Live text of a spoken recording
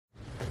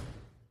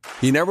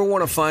You never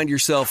want to find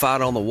yourself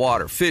out on the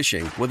water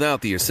fishing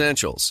without the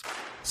essentials.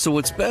 So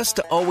it's best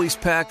to always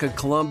pack a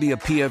Columbia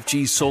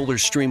PFG Solar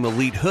Stream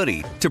Elite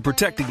hoodie to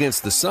protect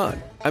against the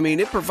sun. I mean,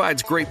 it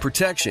provides great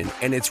protection,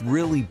 and it's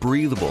really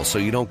breathable so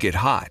you don't get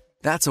hot.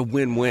 That's a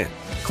win-win.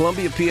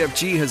 Columbia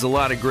PFG has a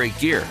lot of great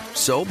gear,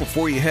 so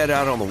before you head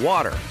out on the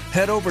water,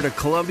 head over to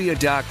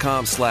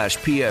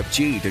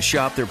Columbia.com/PFG to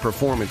shop their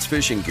performance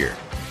fishing gear.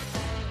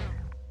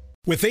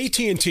 With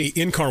AT&T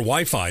in-car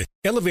Wi-Fi,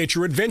 elevate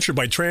your adventure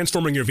by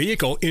transforming your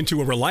vehicle into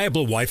a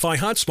reliable Wi-Fi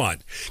hotspot.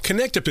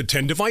 Connect up to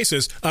 10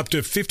 devices up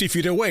to 50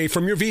 feet away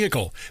from your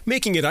vehicle,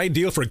 making it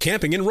ideal for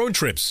camping and road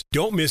trips.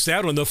 Don't miss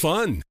out on the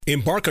fun.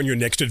 Embark on your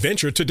next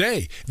adventure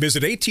today.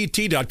 Visit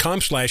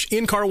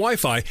att.com/in-car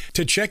Wi-Fi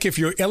to check if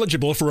you're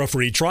eligible for a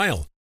free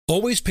trial.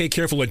 Always pay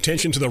careful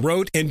attention to the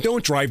road and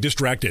don't drive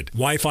distracted.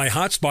 Wi-Fi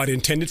hotspot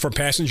intended for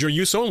passenger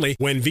use only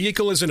when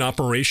vehicle is in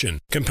operation.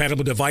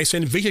 Compatible device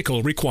and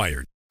vehicle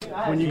required.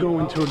 When you go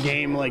into a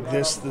game like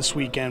this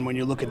weekend, when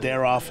you look at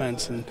their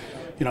offense and,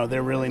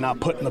 they're really not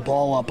putting the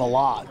ball up a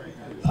lot,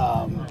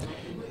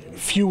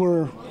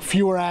 fewer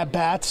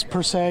at-bats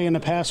per se in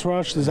the pass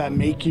rush, does that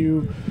make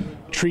you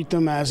treat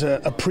them as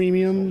a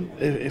premium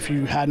if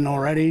you hadn't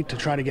already to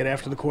try to get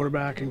after the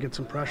quarterback and get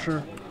some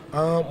pressure?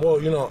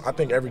 I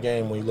think every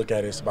game when you look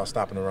at it, it's about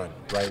stopping the run,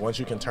 right? Once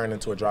you can turn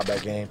into a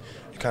drop-back game,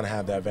 you kind of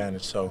have that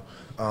advantage. So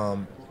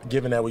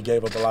given that we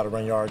gave up a lot of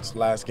run yards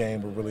last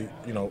game, we're really,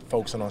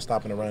 focusing on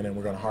stopping the run, and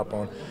we're going to harp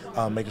on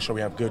making sure we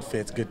have good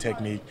fits, good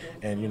technique,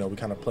 and, we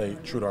kind of play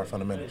true to our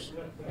fundamentals.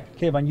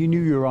 Kayvon, you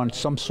knew you were on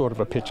some sort of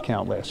a pitch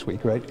count last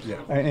week, right? Yeah.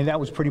 And that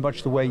was pretty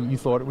much the way you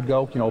thought it would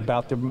go,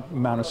 about the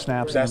amount of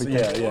snaps and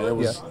everything? Yeah. It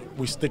was.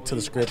 We stick to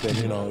the script, and,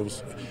 it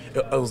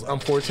was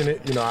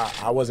unfortunate.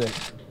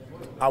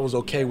 I was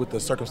okay with the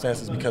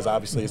circumstances because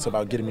obviously it's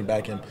about getting me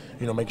back and,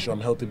 making sure I'm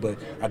healthy, but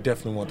I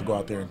definitely want to go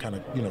out there and kind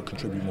of,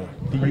 contribute more.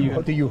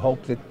 Do you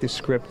hope that this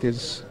script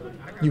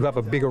you have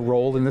a bigger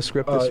role in the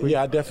script this week?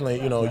 Yeah, I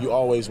definitely, you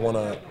always want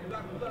to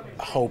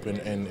hope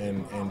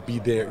and be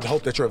there,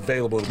 hope that you're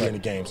available to be in the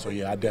game. So,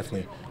 yeah, I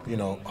definitely,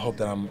 hope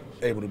that I'm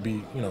able to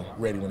be,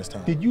 ready when it's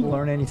time. Did you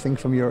learn anything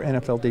from your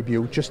NFL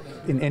debut, just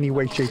in any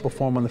way, shape, or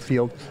form on the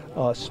field?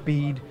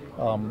 Speed?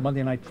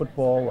 Monday Night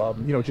Football,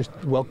 just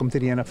welcome to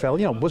the NFL.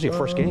 What was your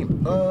first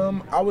game?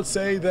 I would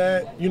say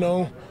that,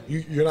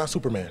 you're not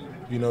Superman.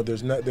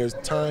 There's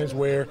times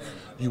where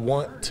you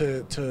want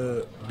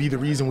to be the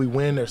reason we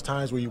win. There's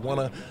times where you want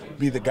to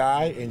be the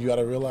guy, and you got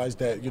to realize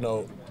that,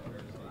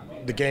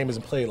 the game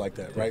isn't played like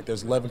that, right?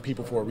 There's 11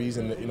 people for a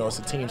reason. It's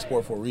a team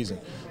sport for a reason.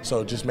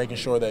 So just making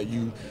sure that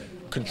you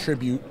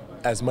contribute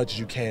as much as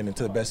you can and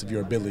to the best of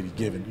your ability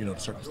given, the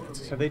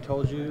circumstances. Have they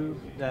told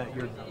you that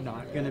you're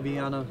not going to be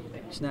on a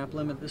snap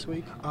limit this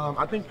week?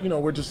 I think,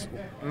 we're just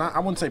not, I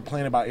wouldn't say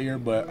playing it by ear,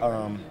 but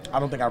I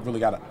don't think I've really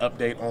got an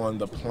update on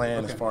the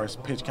plan as far as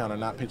pitch count or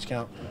not pitch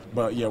count.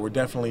 But, yeah, we're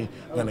definitely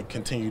going to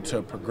continue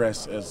to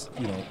progress as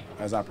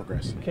I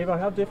progress. Kayvon,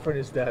 how different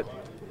is that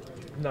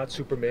not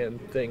Superman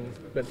thing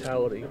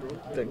mentality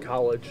than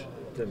college?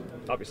 Then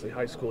obviously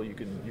high school you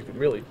can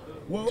really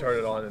turn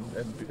it on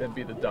and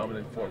be the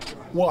dominant force.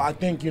 Well, I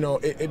think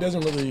it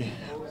doesn't really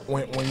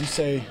when you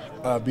say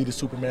be the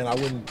Superman, I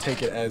wouldn't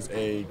take it as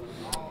a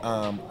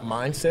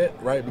mindset,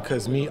 right?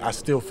 Because I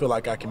still feel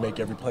like I can make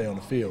every play on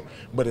the field,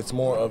 but it's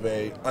more of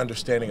a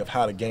understanding of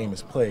how the game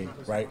is played,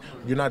 right?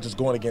 You're not just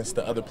going against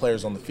the other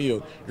players on the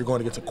field. You're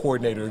going against a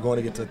coordinator. You're going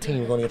against a team.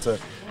 You're going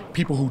against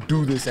people who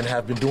do this and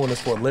have been doing this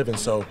for a living.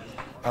 So.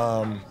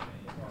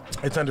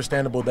 It's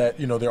understandable that,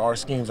 there are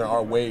schemes, there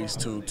are ways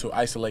to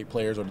isolate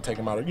players or to take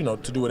them out or,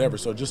 to do whatever.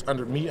 So just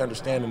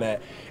understanding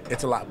that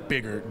it's a lot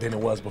bigger than it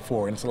was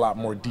before, and it's a lot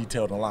more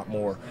detailed and a lot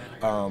more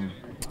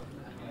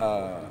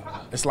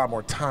it's a lot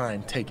more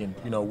time taken,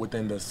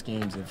 within the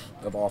schemes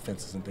of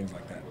offenses and things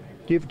like that.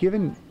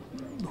 Given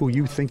who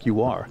you think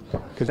you are,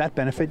 does that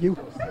benefit you?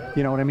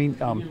 You know what I mean?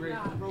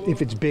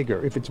 If it's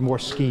bigger, if it's more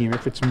scheme,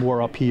 if it's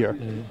more up here,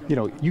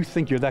 you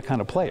think you're that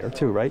kind of player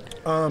too, right?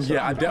 I see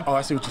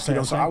what you're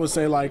saying. So I would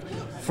say, like,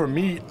 for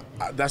me,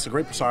 that's a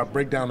great. So I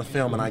break down the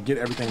film and I get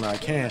everything that I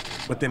can.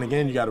 But then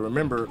again, you got to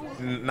remember,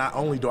 not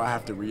only do I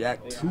have to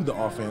react to the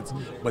offense,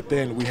 but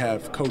then we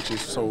have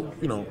coaches. So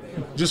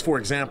just for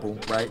example,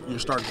 right, your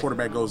starting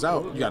quarterback goes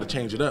out, you got to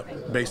change it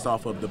up based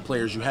off of the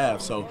players you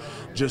have. So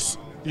just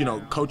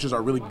coaches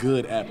are really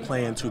good at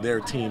playing to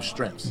their team's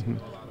strengths,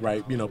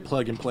 right?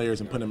 Plugging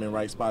players and putting them in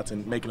right spots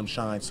and making them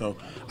shine. So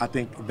I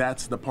think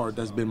that's the part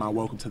that's been my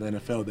welcome to the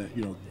NFL, that,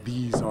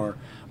 these are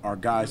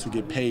guys who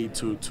get paid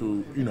to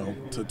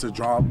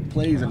draw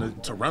plays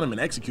and to run them and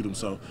execute them.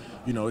 So,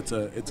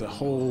 it's a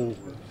whole,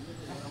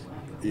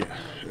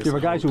 There are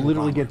guys who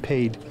literally get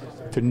paid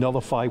to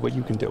nullify what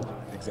you can do.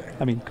 Exactly.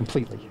 I mean,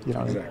 completely.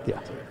 Exactly. Yeah.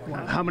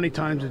 How many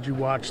times did you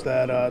watch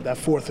that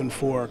 4th and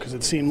 4? Because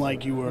it seemed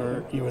like you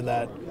were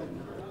that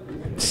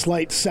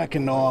slight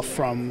second off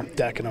from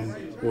decking them.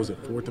 what was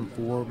it, 4th and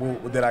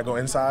 4? Did I go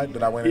inside?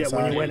 Did I went inside?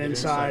 Yeah, when you went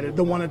inside,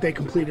 the one that they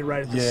completed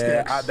right at the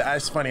sticks. Yeah,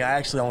 it's funny. I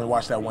actually only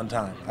watched that one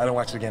time. I didn't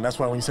watch it again. That's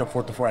why when you said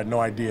 4th and 4, I had no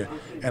idea.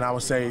 And I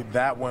would say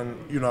that one,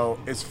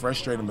 it's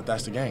frustrating, but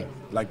that's the game.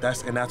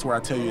 That's where I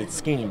tell you it's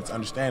scheme, it's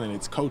understanding,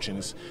 it's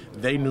coaching.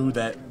 They knew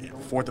that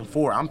 4th and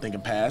 4, I'm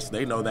thinking pass.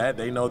 They know that.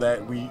 They know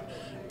that we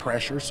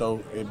pressure,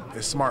 so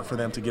it's smart for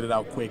them to get it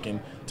out quick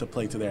and to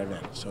play to their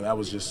advantage. So that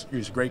was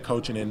just great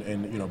coaching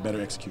and better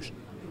execution.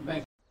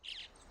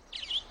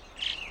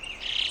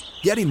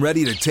 Getting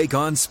ready to take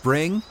on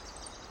spring?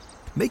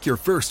 Make your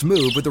first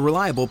move with the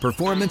reliable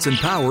performance and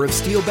power of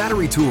Steel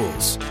battery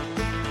tools.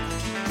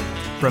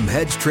 From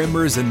hedge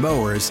trimmers and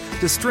mowers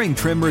to string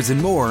trimmers and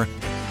more,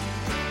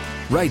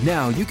 right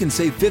now you can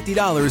save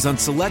 $50 on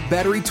select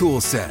battery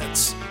tool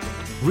sets.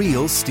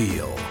 Real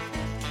Steel.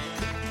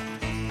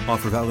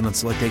 Offer valid on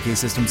select AK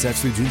system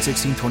sets through June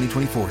 16,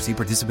 2024. See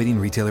participating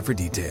retailer for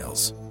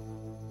details.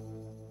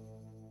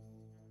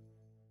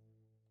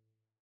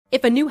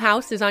 If a new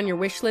house is on your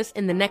wish list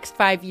in the next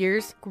 5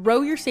 years,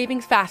 grow your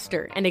savings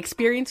faster and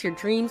experience your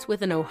dreams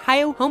with an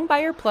Ohio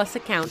Homebuyer Plus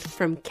account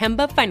from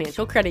Kemba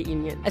Financial Credit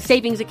Union. A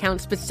savings account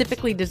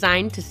specifically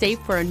designed to save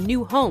for a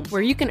new home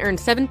where you can earn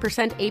 7%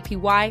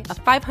 APY,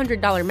 a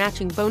 $500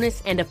 matching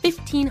bonus, and a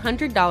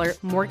 $1,500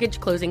 mortgage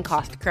closing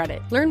cost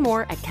credit. Learn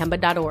more at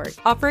Kemba.org.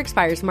 Offer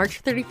expires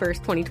March 31st,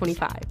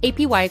 2025.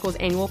 APY equals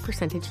annual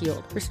percentage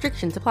yield.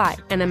 Restrictions apply.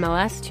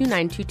 NMLS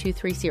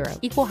 292230.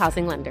 Equal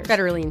housing lender.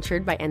 Federally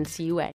insured by NCUA.